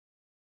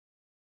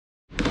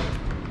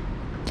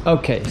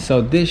Okay,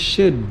 so this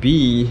should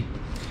be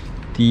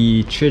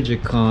the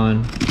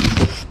TRIJICON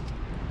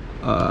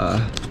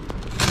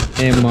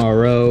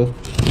MRO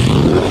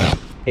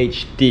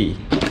HD.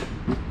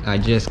 I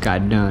just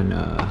got done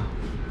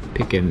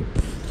picking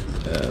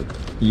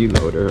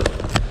U-loader.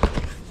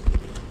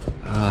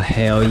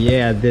 Hell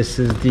yeah, this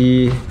is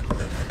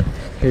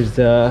here's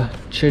the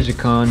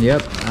TRIJICON.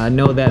 Yep, I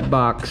know that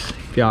box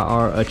if y'all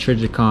are a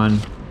TRIJICON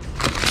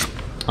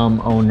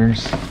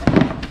owners.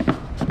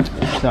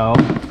 So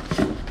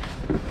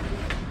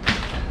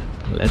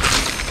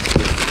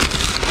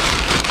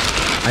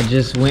I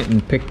just went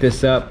and picked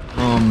this up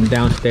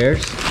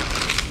downstairs.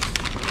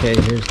 Okay,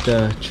 here's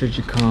the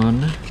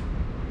TRIJICON.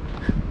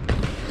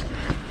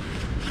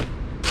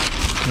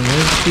 And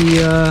there's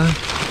the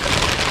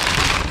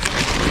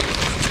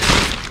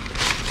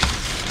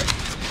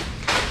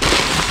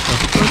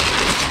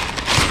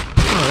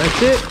oh,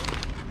 that's it.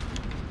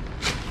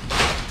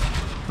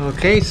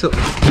 Okay, so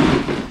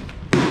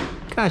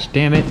gosh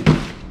damn it.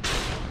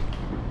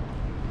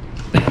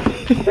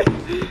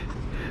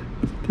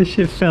 This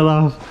shit fell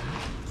off.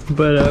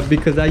 But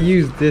because I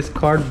used this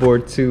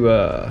cardboard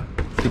to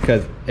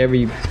because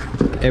every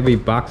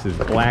box is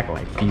black,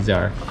 like these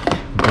are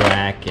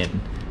black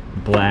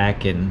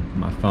and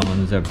my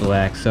phones are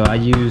black, so I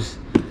use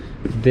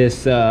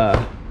this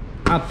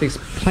Optics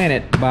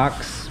Planet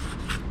box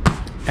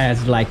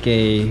as like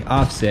a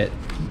offset,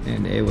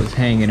 and it was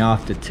hanging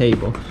off the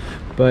table.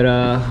 But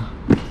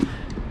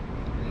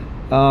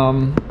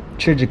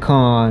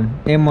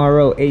TRIJICON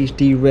MRO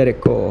HD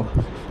reticle,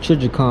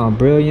 TRIJICON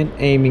brilliant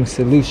aiming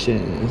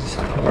solutions.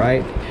 All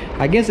right,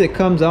 I guess it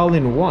comes all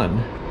in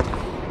one.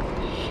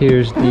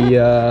 Here's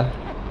the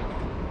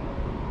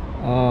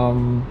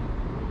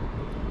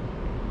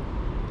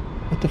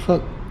what the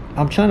fuck,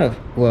 I'm trying to,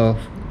 well,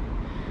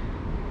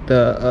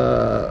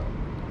 the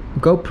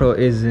GoPro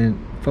isn't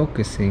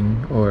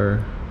focusing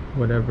or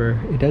whatever.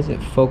 It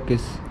doesn't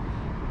focus.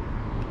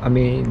 I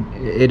mean,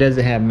 it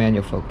doesn't have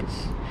manual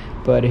focus.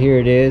 But here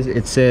it is.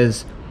 It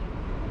says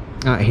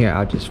here,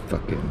 I'll just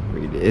fucking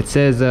read it. It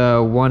says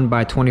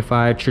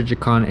 1x25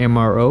 TRIJICON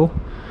MRO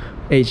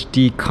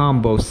HD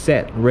combo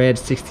set, red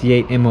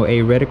 68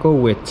 MOA reticle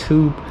with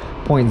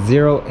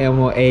 2.0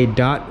 MOA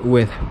dot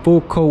with full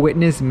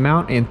co-witness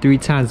mount and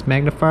 3x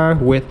magnifier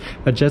with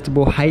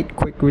adjustable height,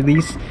 quick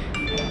release,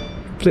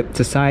 flip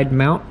to side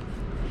mount.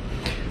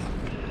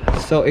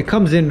 So it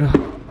comes in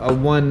a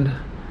one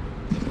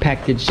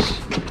package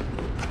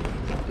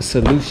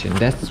solution.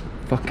 That's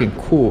fucking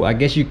cool. I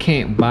guess you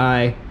can't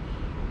buy,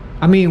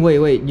 I mean,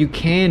 wait, you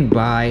can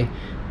buy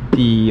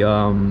the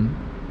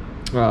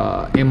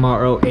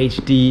MRO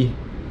HD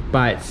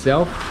by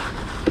itself,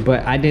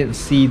 but I didn't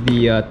see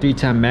the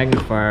 3x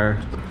magnifier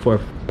for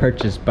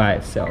purchase by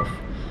itself.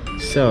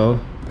 So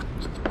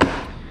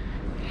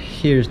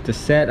here's the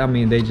set. I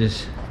mean, they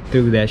just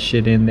threw that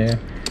shit in there.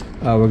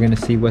 We're gonna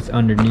see what's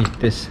underneath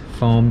this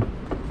foam.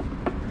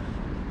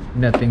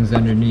 Nothing's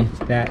underneath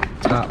that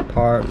top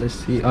part. Let's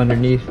see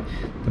underneath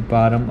the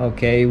bottom.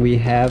 Okay, we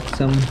have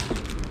some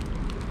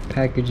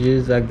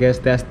packages. I guess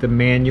that's the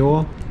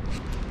manual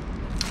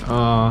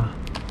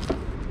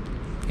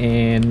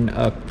and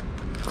a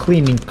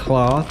cleaning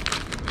cloth,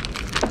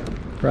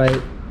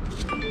 right?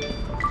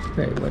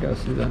 Wait, what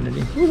else is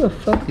underneath? Who the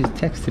fuck is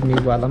texting me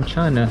while I'm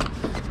trying to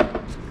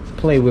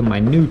play with my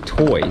new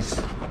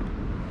toys?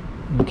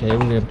 Okay, we're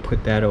gonna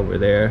put that over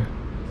there.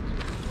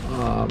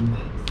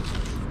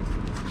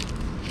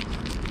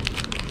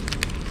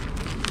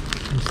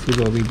 Let's see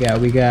what we got.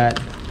 We got,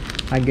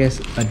 I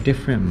guess, a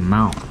different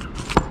mount.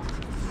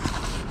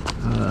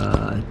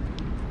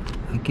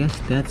 I guess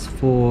that's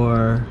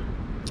for,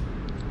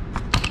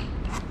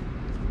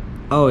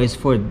 oh, it's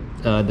for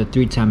the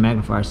 3x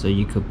magnifier, so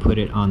you could put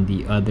it on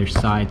the other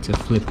side to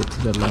flip it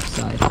to the left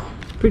side.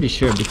 Pretty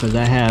sure, because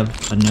I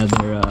have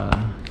another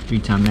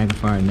 3x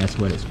magnifier and that's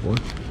what it's for.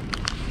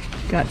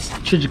 Got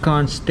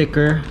TRIJICON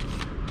sticker.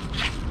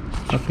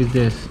 What is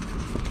this?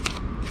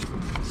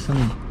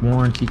 Some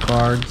warranty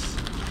cards.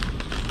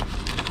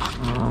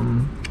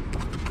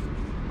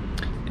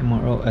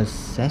 MRO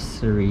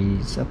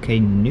accessories. Okay,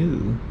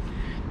 new.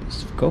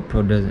 This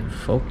GoPro doesn't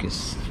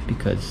focus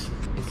because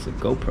it's a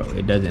GoPro.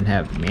 It doesn't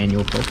have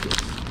manual focus.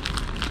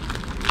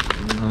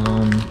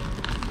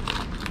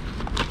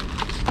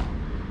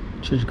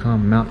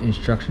 TRIJICON mount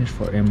instructions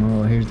for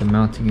MRO. Here's the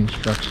mounting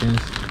instructions.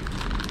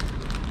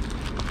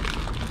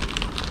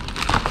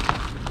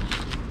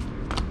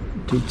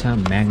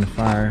 Two-time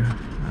magnifier.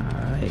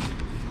 Alright.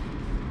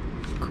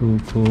 Cool.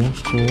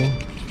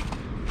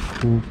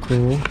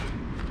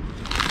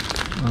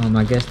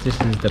 I guess this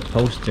is the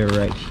poster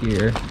right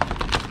here.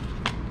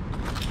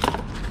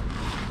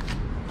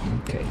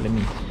 Okay, let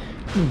me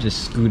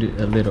just scoot it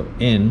a little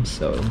in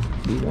so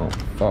we won't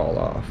fall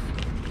off.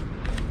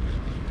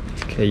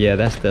 Okay, yeah,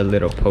 that's the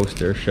little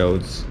poster.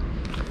 Shows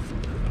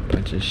a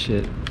bunch of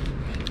shit.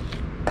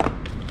 What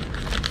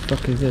the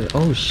fuck is this?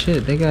 Oh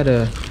shit, they got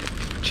a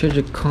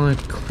TRIJICON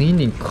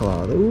cleaning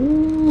cloth.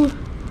 Ooh.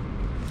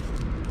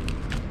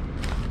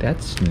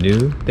 That's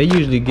new. They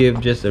usually give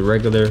just a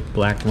regular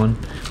black one.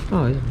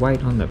 Oh, it's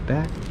white on the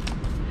back.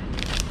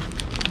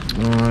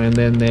 And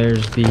then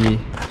there's the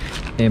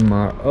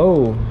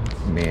MRO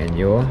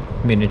manual,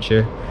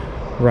 miniature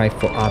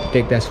rifle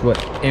optic. That's what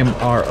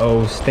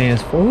MRO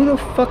stands for. Who the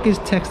fuck is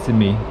texting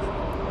me?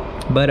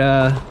 But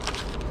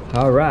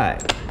all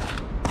right,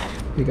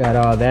 we got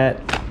all that.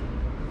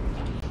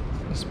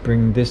 Let's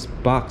bring this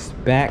box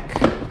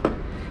back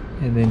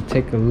and then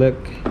take a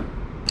look.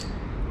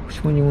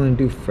 Which one you want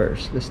to do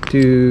first? Let's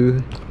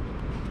do,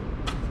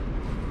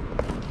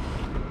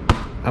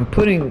 I'm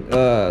putting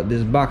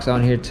this box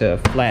on here to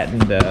flatten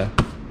the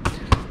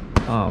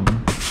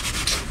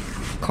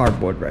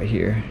cardboard right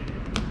here.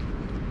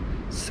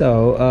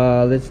 So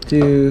let's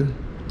do,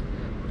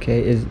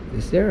 okay, is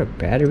there a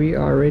battery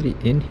already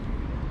in?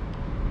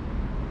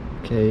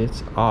 Okay,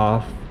 it's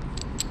off.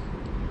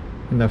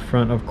 And the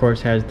front of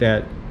course has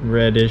that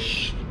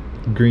reddish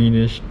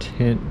greenish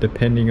tint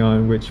depending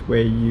on which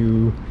way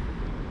you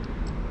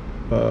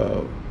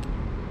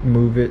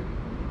move it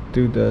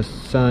through the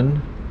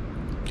sun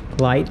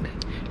light.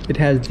 It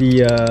has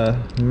the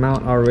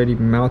mount already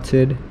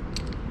mounted.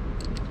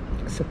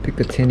 It's a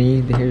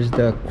Picatinny. Here's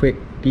the quick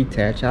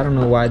detach. I don't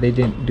know why they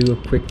didn't do a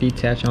quick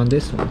detach on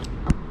this one.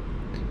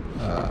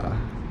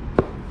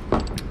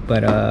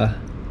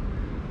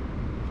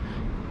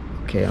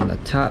 Okay, on the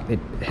top it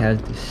has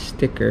the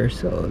sticker,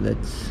 so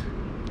let's,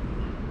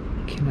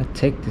 can I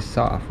take this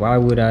off? Why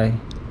would I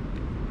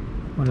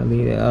want to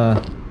leave it?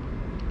 I'll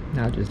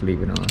just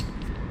leave it on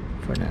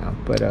for now.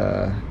 But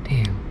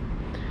damn,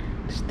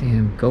 this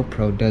damn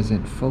GoPro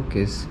doesn't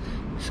focus.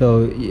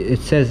 So it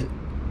says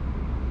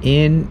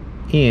in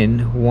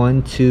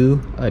 1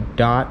 2 a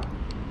dot,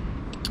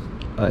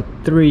 a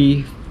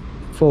 3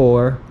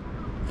 4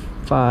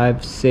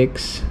 5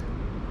 6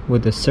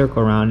 with a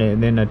circle around it,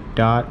 and then a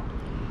dot,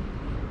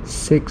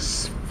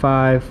 6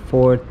 5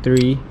 4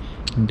 3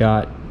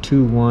 dot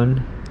 2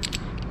 1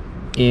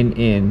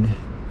 in.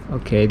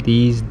 Okay,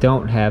 these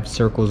don't have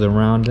circles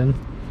around them,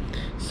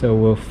 so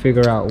we'll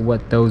figure out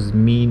what those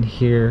mean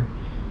here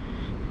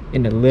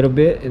in a little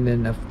bit. And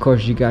then of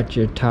course you got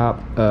your top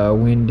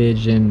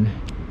windage, and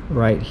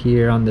right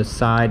here on the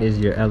side is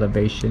your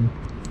elevation,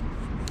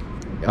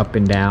 up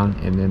and down,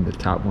 and then the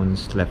top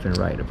one's left and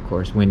right, of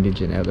course,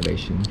 windage and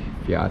elevation,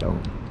 if y'all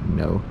don't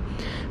know.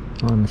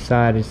 On the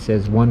side it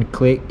says 1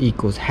 click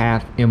equals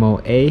half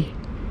MOA,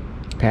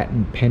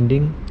 patent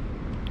pending,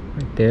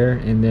 right there.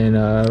 And then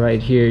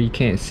right here, you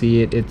can't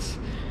see it, it's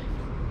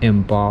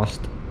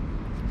embossed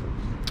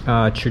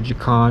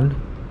TRIJICON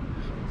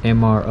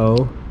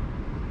MRO.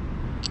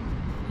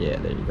 Yeah,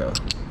 there you go.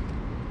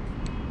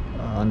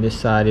 On this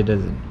side it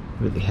doesn't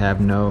really have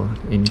no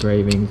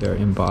engravings or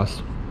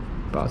embossing.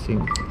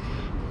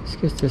 It's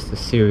just a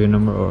serial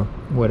number or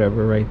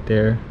whatever right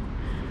there.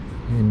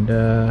 And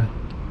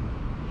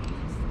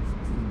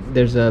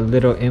there's a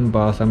little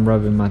emboss, I'm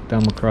rubbing my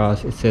thumb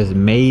across, it says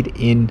made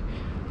in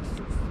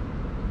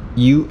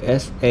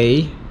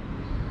USA.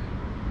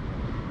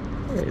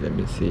 Wait, let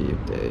me see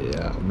if they,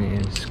 oh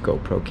man, this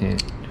GoPro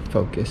can't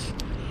focus.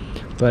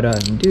 But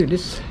dude,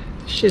 this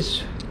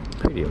shit's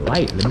pretty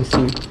light. Let me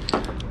see.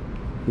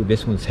 Ooh,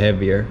 this one's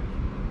heavier,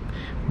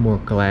 more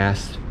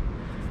glass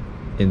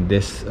in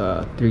this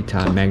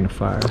 3-time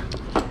magnifier.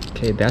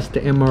 Okay, that's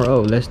the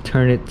MRO. Let's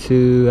turn it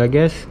to, I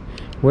guess,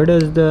 where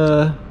does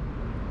the,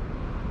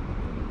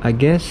 I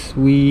guess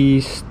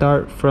we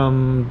start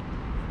from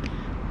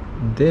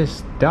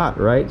this dot,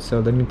 right? So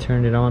let me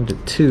turn it on to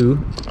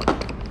 2.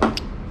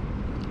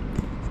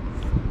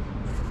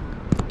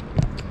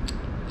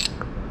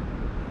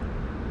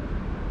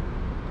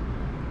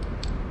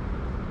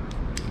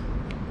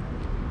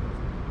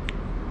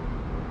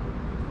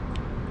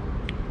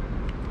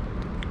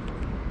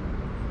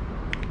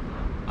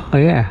 Oh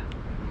yeah.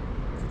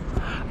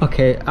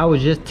 Okay, I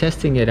was just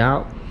testing it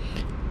out,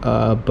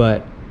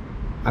 but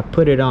I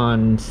put it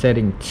on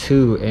setting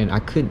 2 and I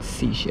couldn't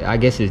see shit. I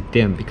guess it's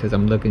dim because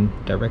I'm looking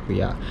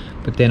directly out.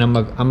 But then I'm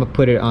gonna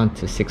put it on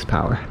to 6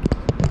 power.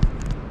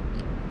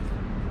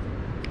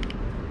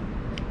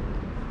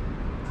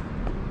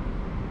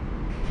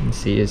 You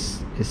see,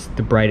 it's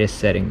the brightest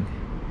setting.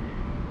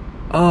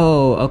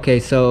 Oh, okay.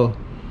 So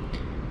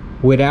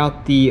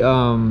without the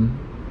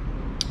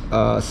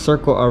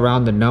circle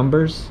around the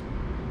numbers,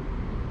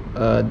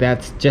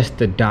 that's just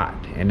the dot.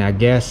 And I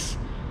guess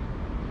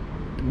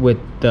with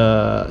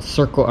the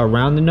circle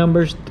around the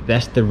numbers,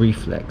 that's the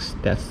reflex.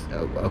 That's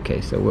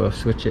okay. So we'll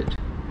switch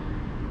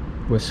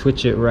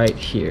it right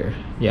here.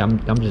 Yeah,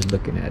 I'm just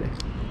looking at it.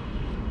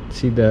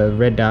 See, the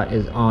red dot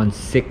is on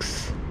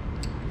 6,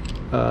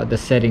 the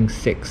setting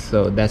 6,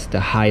 so that's the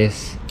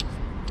highest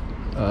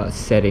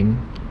setting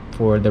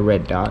for the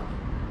red dot.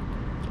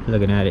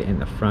 Looking at it in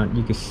the front,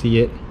 you can see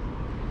it.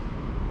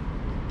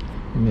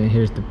 And then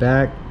here's the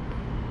back.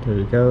 There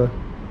you go.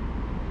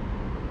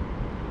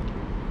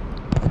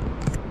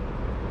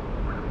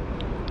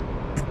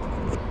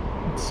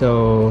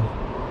 So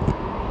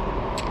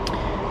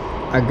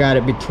I got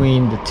it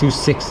between the 2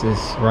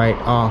 6s right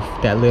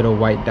off that little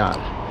white dot,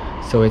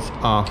 so it's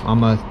off. I'm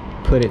gonna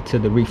put it to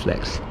the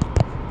reflex.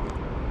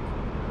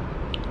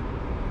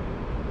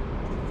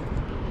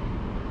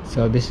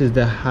 So this is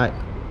the high.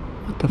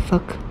 What the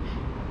fuck?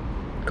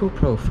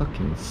 GoPro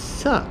fucking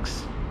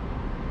sucks.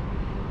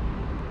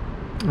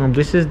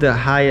 This is the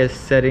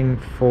highest setting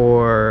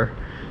for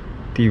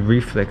the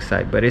reflex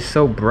side, but it's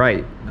so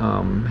bright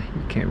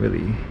you can't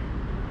really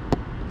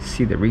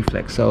see the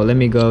reflex. So let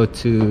me go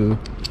to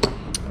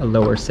a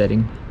lower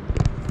setting.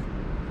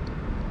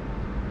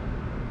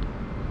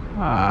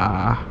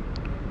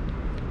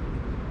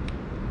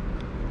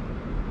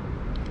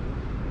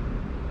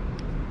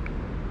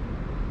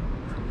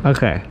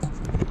 Okay,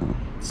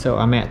 so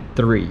I'm at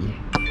 3.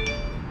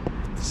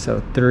 So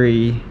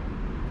 3,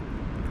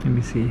 let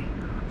me see.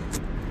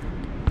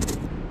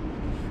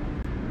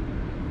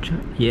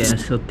 Yeah,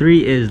 so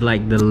 3 is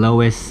like the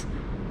lowest.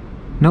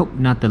 Nope,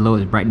 not the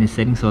lowest brightness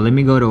setting. So let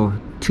me go to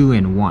 2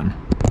 and 1.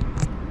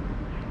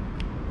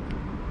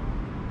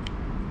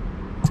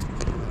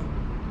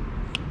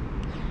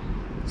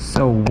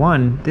 So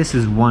 1, this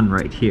is 1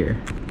 right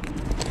here.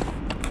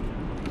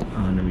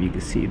 I don't know if you can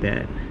see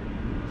that.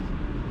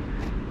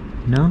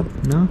 No,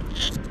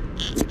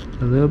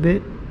 a little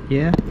bit,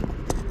 yeah.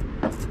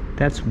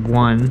 That's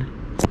 1.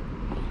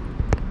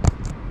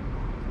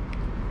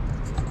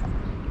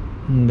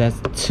 And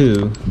that's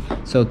 2.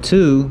 So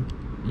 2,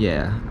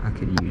 yeah, I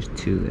could use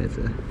 2 as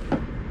a.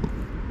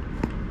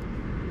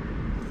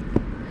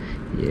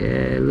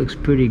 Yeah, it looks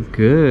pretty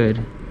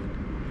good.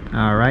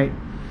 All right,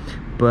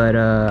 but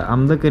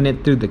I'm looking at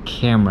it through the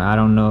camera. I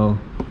don't know.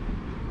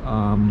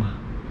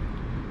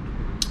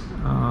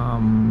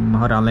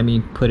 Hold on, let me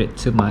put it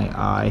to my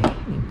eye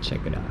and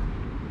check it out.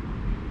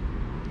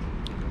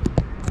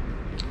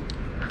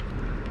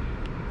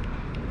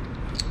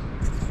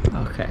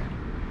 Okay,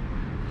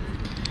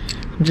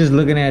 I'm just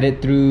looking at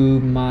it through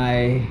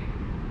my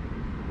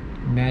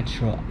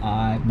natural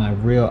eye, my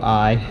real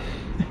eye.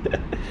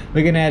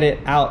 Looking at it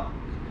out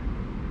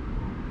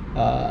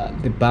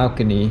the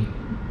balcony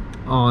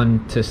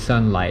onto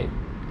sunlight,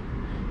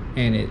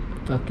 and it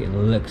fucking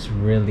looks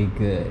really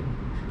good.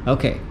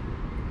 Okay,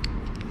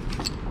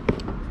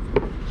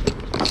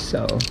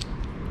 so I'm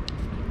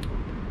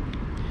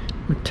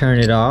gonna turn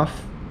it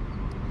off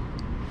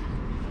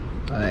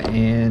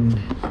and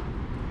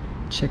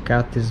check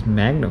out this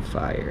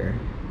magnifier.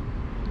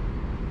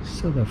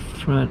 So the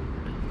front,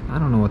 I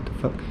don't know what the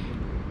fuck.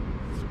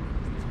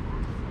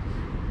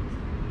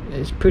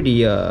 It's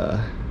pretty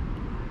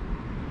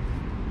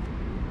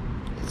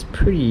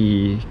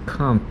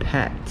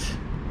compact.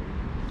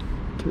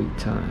 3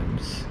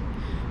 times.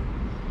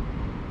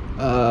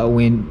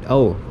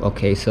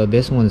 Okay, so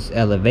this one's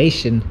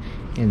elevation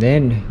and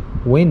then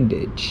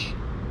windage.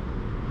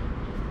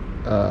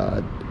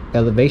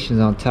 Elevation's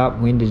on top,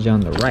 windage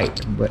on the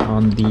right, but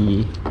on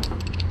the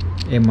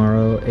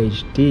MRO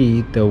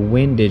HD, the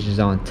windage is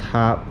on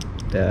top,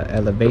 the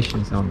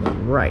elevation's on the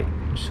right.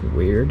 It's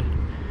weird.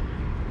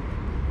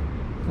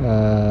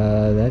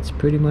 That's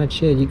pretty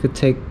much it. You could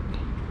take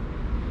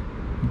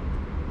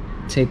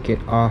it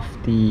off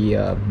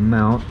the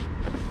mount.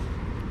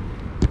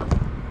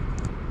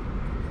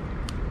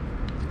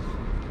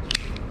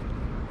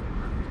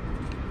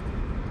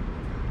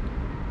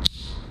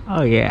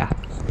 Oh yeah,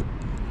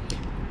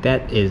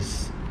 that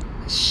is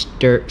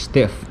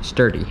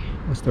sturdy.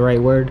 What's the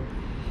right word?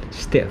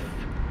 Stiff.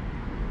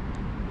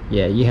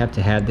 Yeah, you have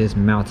to have this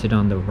mounted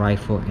on the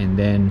rifle and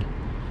then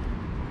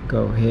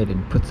go ahead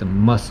and put some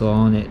muscle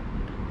on it.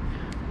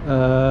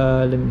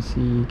 Let me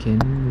see,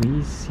 can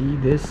we see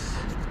this?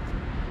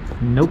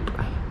 Nope.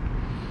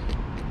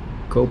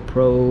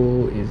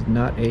 GoPro is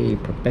not a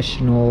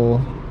professional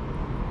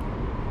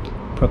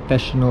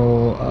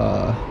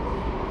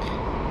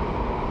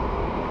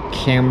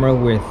camera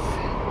with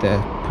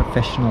the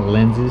professional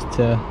lenses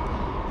to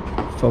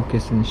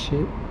focus and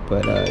shit.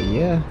 But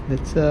yeah,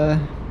 let's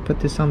put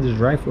this on this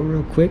rifle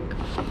real quick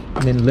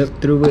and then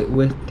look through it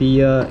with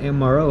the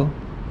MRO.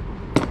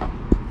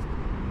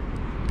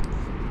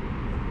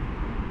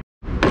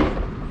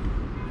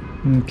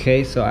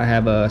 Okay, so I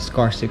have a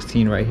SCAR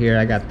 16 right here.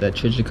 I got the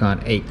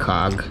TRIJICON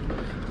 8COG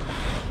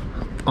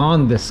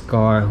on the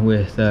SCAR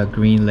with a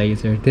green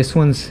laser. This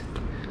one's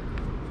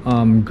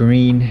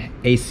green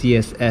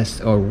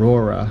ACSS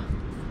Aurora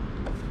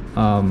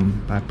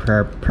by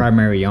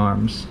Primary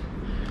Arms.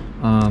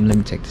 Let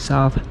me take this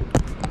off.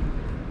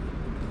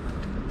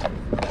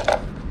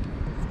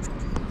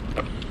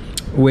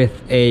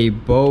 With a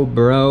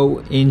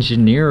Bro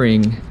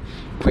Engineering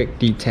quick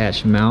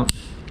detach mount,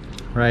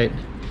 right?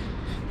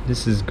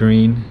 This is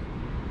green,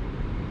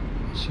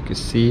 as you can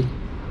see.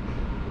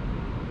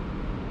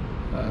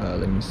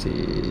 Let me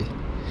see.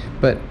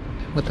 But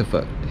what the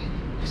fuck?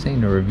 This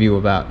ain't a review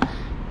about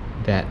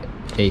that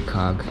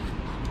ACOG.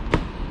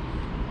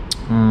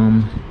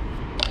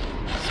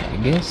 So I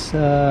guess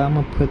I'm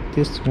gonna put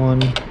this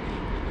one. I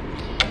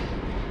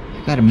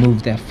gotta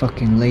move that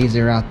fucking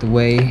laser out the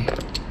way.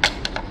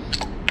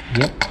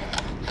 Yep.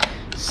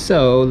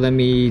 So let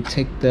me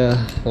take the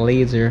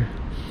laser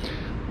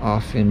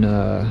off and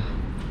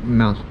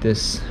mount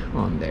this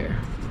on there.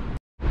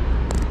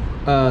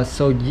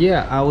 So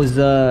yeah, I was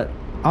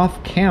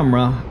off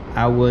camera.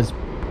 I was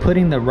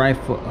putting the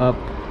rifle up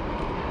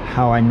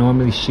how I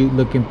normally shoot,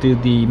 looking through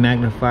the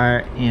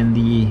magnifier and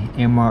the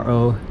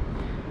MRO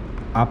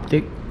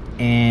optic,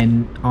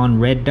 and on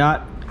red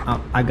dot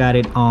I got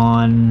it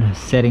on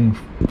setting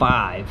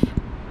 5,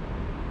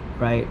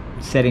 right?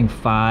 Setting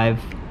 5.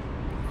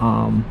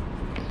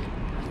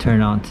 Turn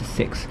it on to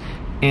 6,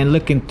 and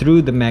looking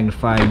through the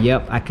magnifier,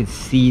 yep, I could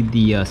see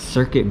the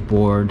circuit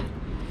board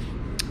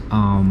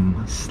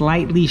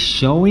slightly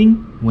showing.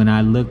 When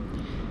I look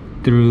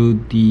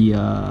through the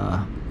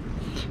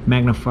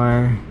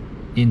magnifier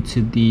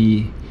into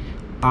the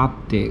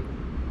optic,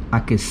 I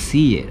could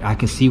see it. I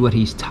could see what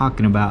he's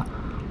talking about.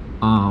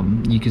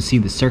 You can see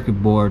the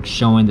circuit board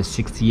showing the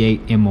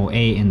 68 MOA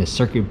and the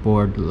circuit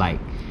board like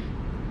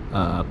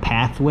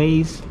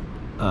pathways.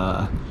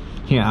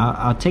 Here,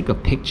 I'll take a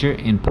picture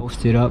and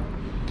post it up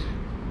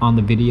on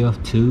the video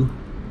too.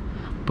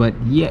 But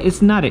yeah,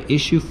 it's not an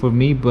issue for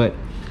me, but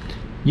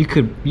you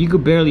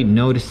could barely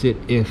notice it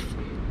if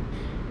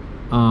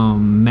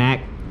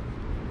Mac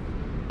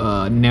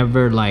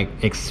never like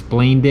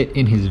explained it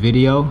in his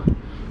video.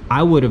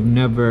 I would have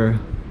never,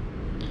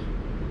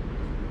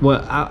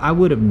 well, I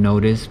would have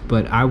noticed,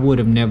 but I would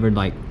have never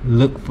like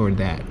looked for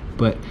that.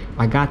 But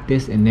I got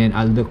this, and then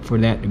I looked for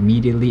that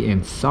immediately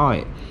and saw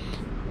it,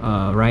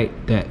 right?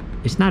 That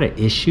it's not an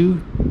issue.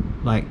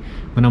 Like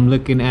when I'm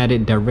looking at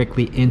it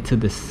directly into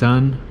the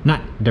sun,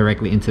 not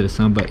directly into the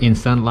sun, but in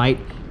sunlight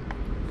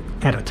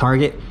at a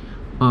target,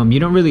 you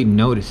don't really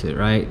notice it,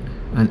 right?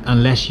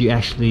 Unless you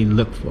actually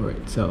look for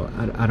it. So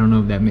I don't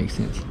know if that makes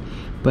sense,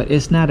 but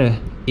it's not a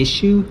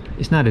issue.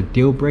 It's not a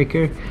deal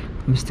breaker.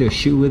 I'm still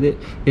shoot with it.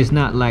 It's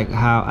not like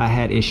how I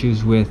had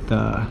issues with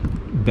the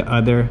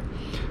other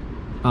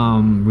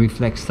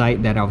reflex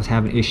sight that I was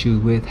having issues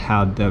with,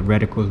 how the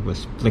reticles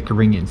was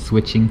flickering and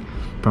switching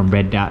from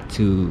red dot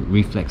to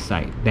reflex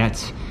sight.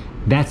 That's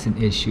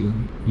an issue.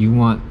 You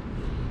want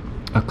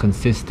a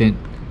consistent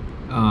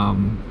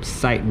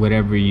sight,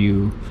 whatever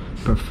you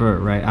prefer,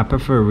 right? I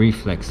prefer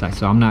reflex sight,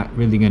 so I'm not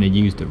really going to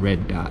use the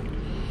red dot.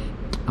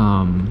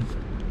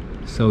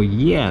 So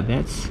yeah,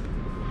 that's,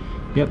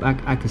 yep,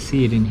 I can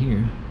see it in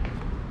here.